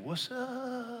 Hey, what's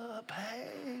up?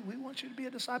 Hey, we want you to be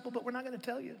a disciple, but we're not going to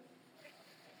tell you.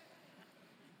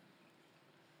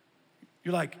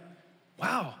 You're like,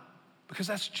 wow, because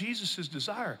that's Jesus'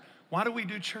 desire. Why do we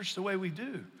do church the way we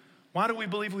do? Why do we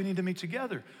believe we need to meet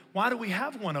together? Why do we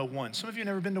have 101? Some of you have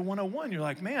never been to 101. You're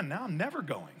like, man, now I'm never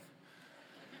going.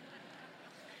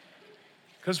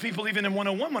 Because people even in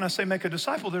 101, when I say make a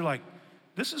disciple, they're like,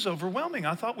 this is overwhelming.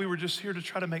 I thought we were just here to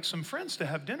try to make some friends to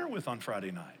have dinner with on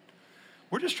Friday night.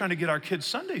 We're just trying to get our kids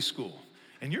Sunday school.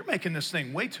 And you're making this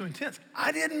thing way too intense.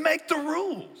 I didn't make the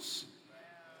rules.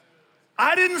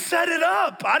 I didn't set it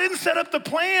up. I didn't set up the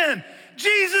plan.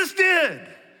 Jesus did.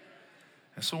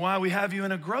 And so why we have you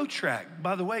in a grow track.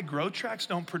 By the way, grow tracks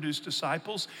don't produce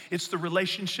disciples. It's the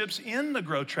relationships in the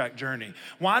grow track journey.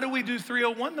 Why do we do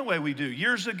 301 the way we do?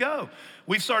 Years ago,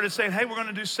 we started saying, hey, we're going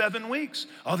to do 7 weeks.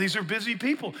 Oh, these are busy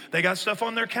people. They got stuff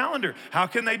on their calendar. How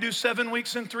can they do 7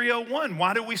 weeks in 301?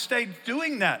 Why do we stay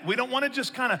doing that? We don't want to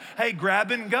just kind of, hey,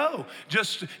 grab and go.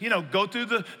 Just, go through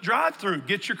the drive-through,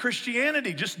 get your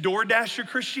Christianity, just DoorDash your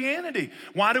Christianity.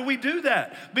 Why do we do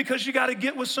that? Because you got to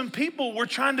get with some people. We're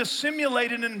trying to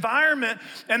simulate an environment,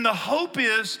 and the hope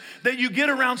is that you get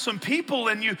around some people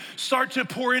and you start to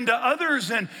pour into others,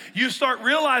 and you start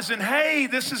realizing, hey,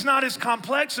 this is not as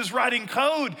complex as writing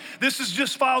code. This is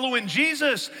just following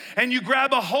Jesus, and you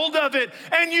grab a hold of it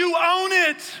and you own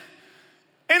it,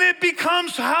 and it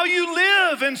becomes how you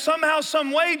live. And somehow,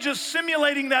 some way, just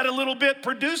simulating that a little bit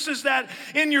produces that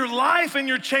in your life, and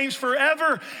you're changed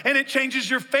forever, and it changes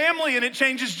your family, and it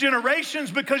changes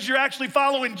generations, because you're actually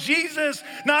following Jesus,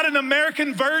 not an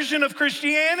American version of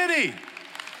Christianity.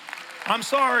 I'm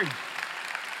sorry.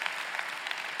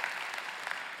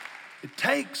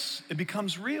 It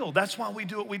becomes real. That's why we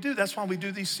do what we do. That's why we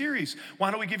do these series.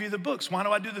 Why do we give you the books? Why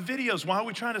do I do the videos? Why are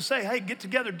we trying to say, hey, get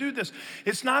together, do this?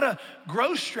 It's not a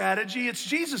growth strategy, it's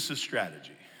Jesus'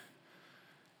 strategy.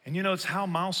 And it's how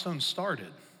Milestone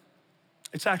started.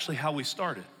 It's actually how we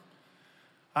started.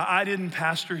 I didn't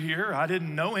pastor here. I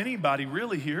didn't know anybody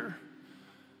really here.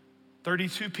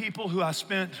 32 people who I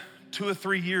spent 2 or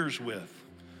 3 years with,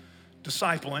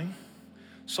 discipling,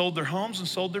 sold their homes and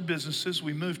sold their businesses.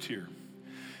 We moved here.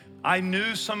 I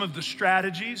knew some of the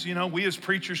strategies. You know, we as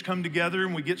preachers come together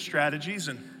and we get strategies.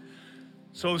 And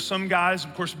so some guys,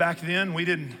 of course, back then, we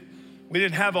didn't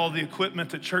have all the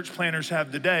equipment that church planners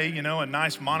have today, you know, a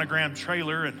nice monogram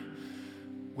trailer. And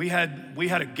we had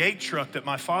a gate truck that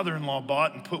my father-in-law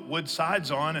bought and put wood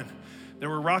sides on. And there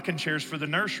were rocking chairs for the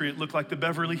nursery. It looked like the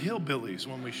Beverly Hillbillies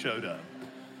when we showed up.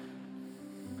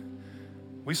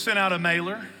 We sent out a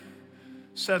mailer.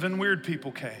 7 weird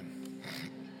people came.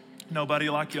 Nobody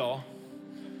like y'all.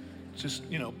 Just,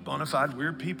 you know, bona fide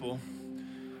weird people.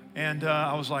 And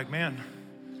I was like, man,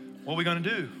 what are we gonna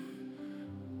do?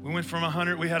 We went from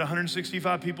 100, we had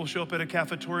 165 people show up at a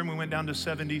cafeteria, and we went down to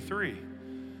 73.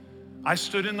 I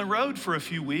stood in the road for a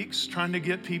few weeks trying to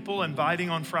get people, inviting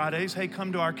on Fridays, hey,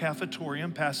 come to our cafeteria,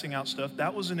 passing out stuff.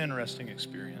 That was an interesting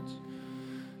experience.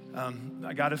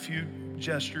 I got a few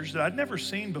gestures that I'd never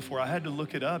seen before. I had to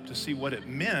look it up to see what it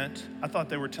meant. I thought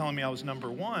they were telling me I was number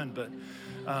one, but,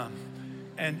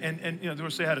 and you know,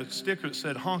 they had a sticker that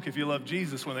said, honk if you love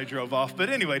Jesus when they drove off. But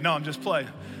anyway, no, I'm just playing.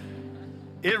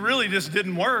 It really just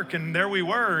didn't work, and there we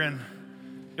were. And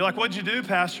you're like, what'd you do,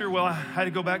 Pastor? Well, I had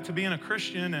to go back to being a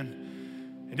Christian,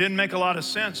 and it didn't make a lot of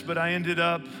sense, but I ended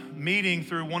up meeting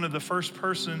through one of the first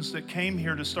persons that came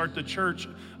here to start the church,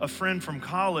 a friend from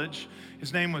college.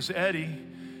 His name was Eddie,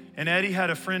 and Eddie had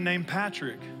a friend named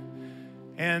Patrick.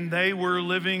 And they were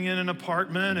living in an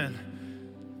apartment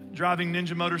and driving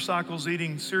Ninja motorcycles,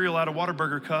 eating cereal out of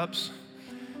Whataburger cups.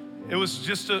 It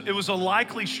was a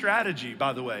likely strategy,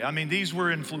 by the way. I mean, these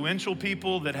were influential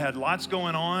people that had lots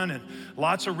going on and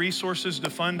lots of resources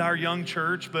to fund our young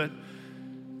church, but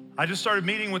I just started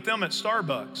meeting with them at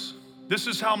Starbucks. This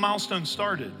is how Milestone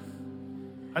started.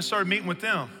 I started meeting with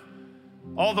them.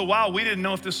 All the while, we didn't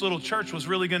know if this little church was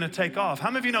really gonna take off.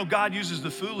 How many of you know God uses the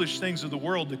foolish things of the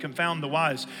world to confound the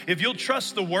wise? If you'll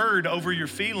trust the word over your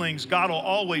feelings, God will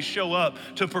always show up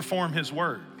to perform his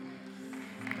word.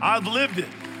 I've lived it.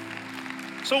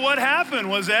 So what happened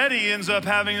was Eddie ends up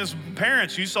having his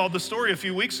parents. You saw the story a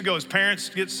few weeks ago. His parents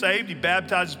get saved. He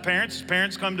baptizes his parents. His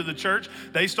parents come to the church.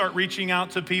 They start reaching out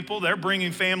to people. They're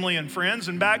bringing family and friends.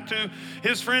 And back to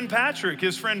his friend Patrick.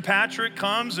 His friend Patrick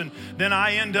comes, and then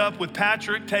I end up with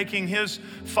Patrick taking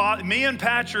me and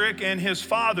Patrick and his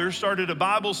father started a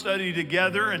Bible study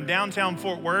together in downtown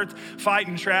Fort Worth,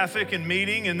 fighting traffic and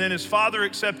meeting. And then his father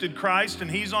accepted Christ,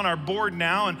 and he's on our board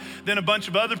now. And then a bunch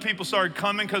of other people started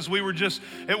coming because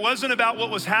it wasn't about what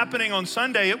was happening on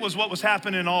Sunday. It was what was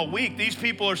happening all week. These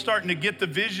people are starting to get the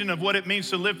vision of what it means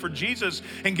to live for Jesus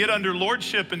and get under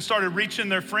lordship, and started reaching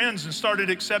their friends, and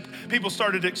people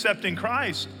started accepting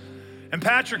Christ. And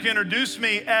Patrick introduced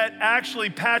me at actually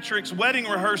Patrick's wedding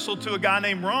rehearsal to a guy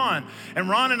named Ron. And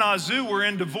Ron and Azu were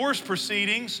in divorce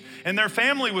proceedings, and their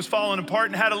family was falling apart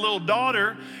and had a little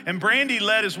daughter. And Brandy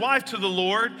led his wife to the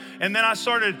Lord. And then I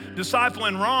started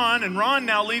discipling Ron, and Ron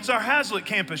now leads our Hazlet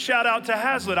campus. Shout out to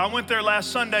Hazlet. I went there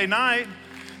last Sunday night.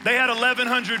 They had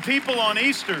 1,100 people on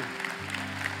Easter.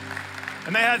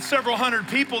 And they had several hundred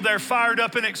people there fired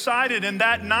up and excited. And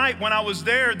that night when I was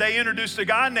there, they introduced a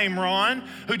guy named Ron,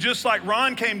 who just like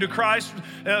Ron came to Christ,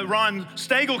 Ron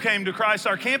Stagel came to Christ,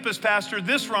 our campus pastor,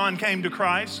 this Ron came to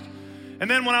Christ.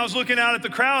 And then when I was looking out at the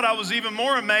crowd, I was even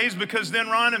more amazed, because then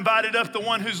Ron invited up the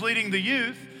one who's leading the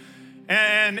youth.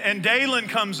 And Dalen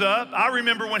comes up. I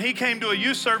remember when he came to a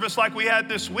youth service like we had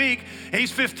this week.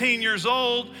 He's 15 years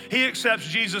old. He accepts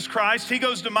Jesus Christ. He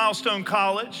goes to Milestone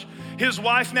College. His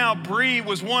wife now, Bree,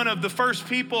 was one of the first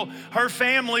people, her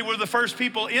family were the first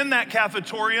people in that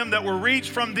cafetorium that were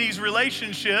reached from these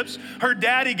relationships. Her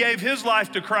daddy gave his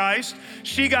life to Christ.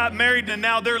 She got married, and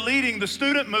now they're leading the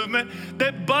student movement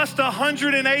that bust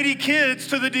 180 kids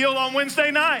to the deal on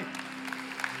Wednesday night.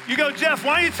 You go, Jeff,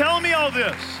 why are you telling me all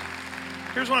this?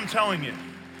 Here's what I'm telling you.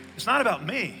 It's not about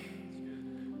me.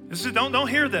 Don't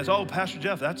hear this. Oh, Pastor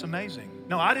Jeff, that's amazing.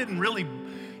 No, I didn't really,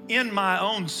 in my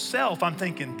own self, I'm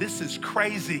thinking, this is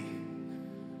crazy.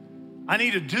 I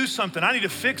need to do something. I need to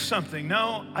fix something.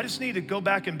 No, I just need to go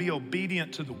back and be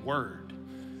obedient to the word.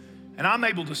 And I'm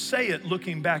able to say it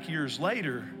looking back years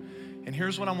later. And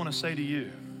here's what I want to say to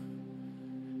you.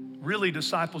 Really,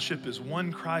 discipleship is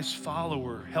one Christ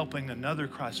follower helping another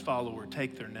Christ follower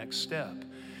take their next step.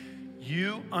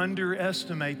 You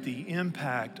underestimate the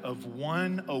impact of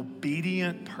one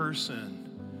obedient person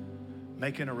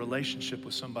making a relationship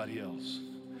with somebody else.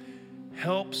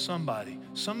 Help somebody.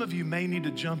 Some of you may need to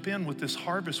jump in with this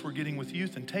harvest we're getting with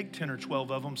youth and take 10 or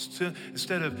 12 of them.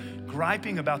 Instead of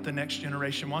griping about the next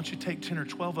generation, why don't you take 10 or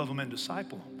 12 of them and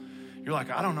disciple them? You're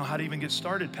like, I don't know how to even get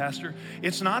started, Pastor.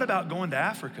 It's not about going to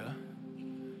Africa.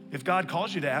 If God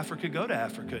calls you to Africa, go to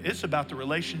Africa. It's about the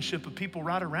relationship of people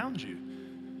right around you.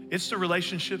 It's the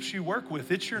relationships you work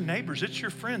with. It's your neighbors. It's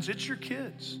your friends. It's your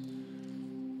kids.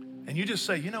 And you just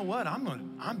say, you know what? I'm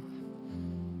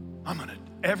gonna,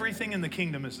 everything in the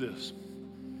kingdom is this.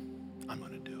 I'm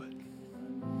gonna do it.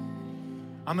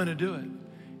 I'm gonna do it.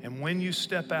 And when you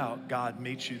step out, God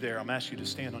meets you there. I'm asking you to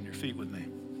stand on your feet with me.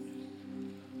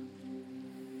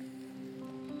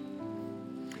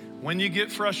 When you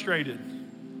get frustrated,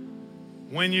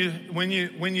 when you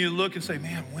look and say,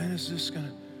 man, when is this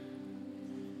gonna?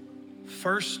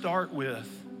 First start with,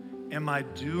 am I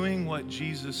doing what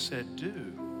Jesus said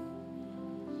do?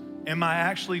 Am I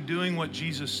actually doing what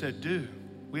Jesus said do?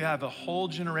 We have a whole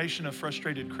generation of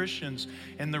frustrated Christians,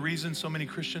 and the reason so many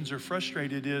Christians are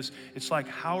frustrated is, it's like,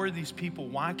 how are these people,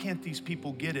 why can't these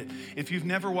people get it? If you've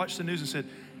never watched the news and said,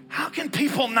 how can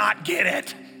people not get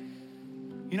it?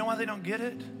 You know why they don't get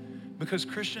it? Because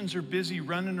Christians are busy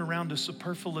running around to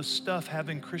superfluous stuff,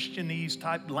 having Christianese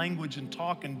type language and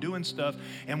talk and doing stuff,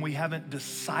 and we haven't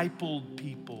discipled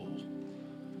people.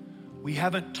 We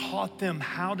haven't taught them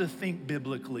how to think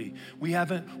biblically. We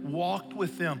haven't walked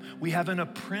with them. We haven't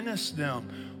apprenticed them.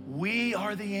 We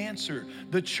are the answer.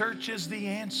 The church is the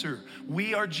answer.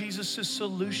 We are Jesus'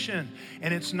 solution.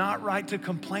 And it's not right to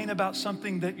complain about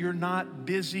something that you're not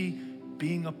busy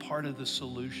being a part of the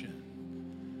solution.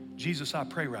 Jesus, I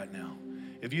pray right now,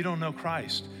 if you don't know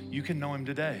Christ, you can know him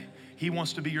today. He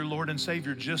wants to be your Lord and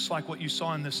Savior, just like what you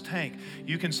saw in this tank.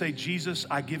 You can say, Jesus,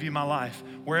 I give you my life.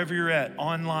 Wherever you're at,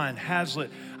 online, Hazlitt,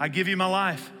 I give you my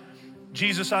life.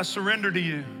 Jesus, I surrender to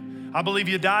you. I believe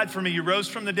you died for me. You rose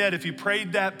from the dead. If you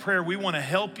prayed that prayer, we want to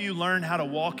help you learn how to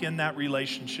walk in that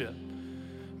relationship.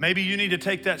 Maybe you need to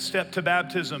take that step to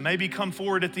baptism. Maybe come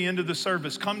forward at the end of the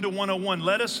service. Come to 101.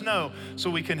 Let us know so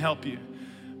we can help you.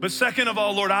 But second of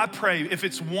all, Lord, I pray if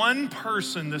it's one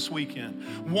person this weekend,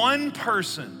 one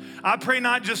person, I pray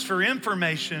not just for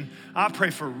information, I pray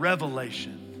for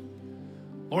revelation.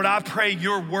 Lord, I pray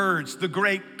your words, the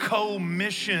great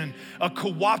co-mission, a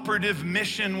cooperative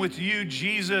mission with you,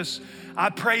 Jesus,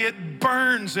 I pray it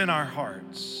burns in our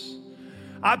hearts.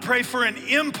 I pray for an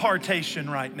impartation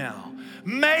right now.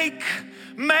 Make.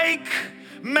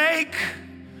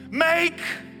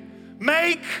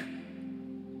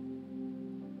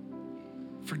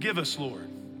 Forgive us, Lord,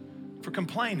 for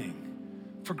complaining,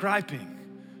 for griping,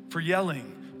 for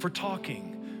yelling, for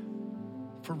talking,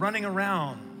 for running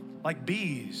around like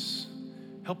bees.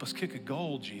 Help us kick a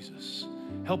goal, Jesus.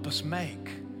 Help us make.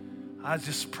 I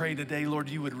just pray today, Lord,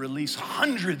 you would release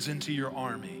hundreds into your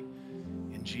army.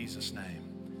 In Jesus'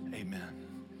 name, amen.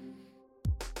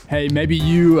 Hey, maybe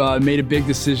you made a big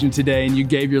decision today and you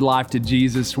gave your life to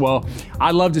Jesus. Well,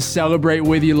 I'd love to celebrate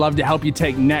with you, love to help you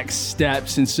take next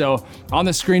steps. And so on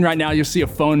the screen right now, you'll see a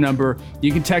phone number.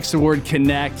 You can text the word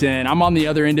connect, and I'm on the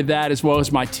other end of that as well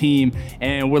as my team.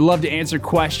 And we'd love to answer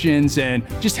questions and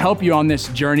just help you on this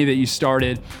journey that you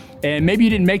started. And maybe you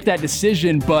didn't make that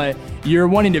decision, but you're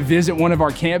wanting to visit one of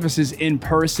our campuses in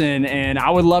person, and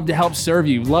I would love to help serve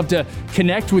you, love to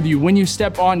connect with you when you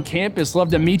step on campus,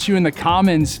 love to meet you in the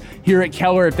Commons here at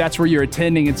Keller if that's where you're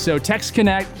attending. And so text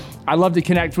connect. I'd love to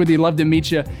connect with you, love to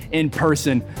meet you in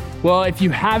person. Well, if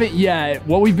you haven't yet,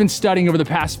 what we've been studying over the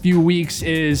past few weeks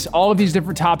is all of these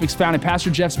different topics found in Pastor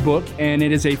Jeff's book, and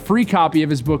it is a free copy of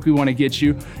his book we want to get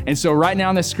you. And so right now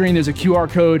on the screen, there's a QR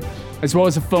code as well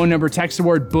as a phone number. Text the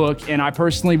word book, and I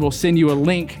personally will send you a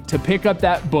link to pick up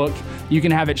that book. You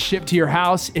can have it shipped to your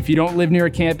house if you don't live near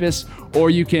a campus, or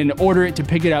you can order it to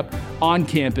pick it up on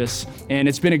campus. And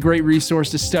it's been a great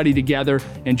resource to study together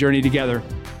and journey together.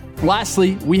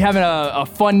 Lastly, we have a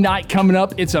fun night coming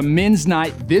up. It's a men's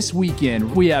night this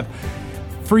weekend. We have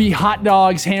free hot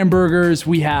dogs, hamburgers.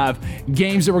 We have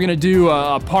games that we're gonna do,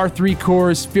 a par 3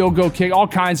 course, field goal kick, all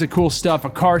kinds of cool stuff, a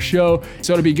car show.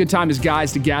 So it'll be a good time as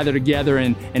guys to gather together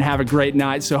and have a great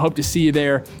night. So hope to see you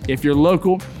there if you're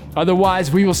local.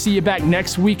 Otherwise, we will see you back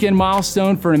next weekend,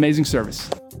 Milestone, for an amazing service.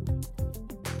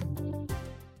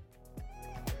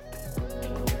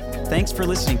 Thanks for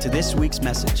listening to this week's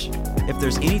message. If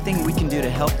there's anything we can do to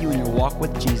help you in your walk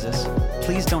with Jesus,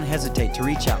 please don't hesitate to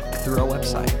reach out through our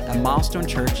website at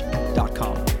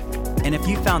milestonechurch.com. And if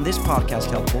you found this podcast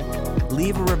helpful,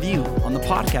 leave a review on the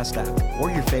podcast app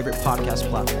or your favorite podcast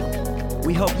platform.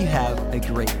 We hope you have a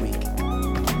great week.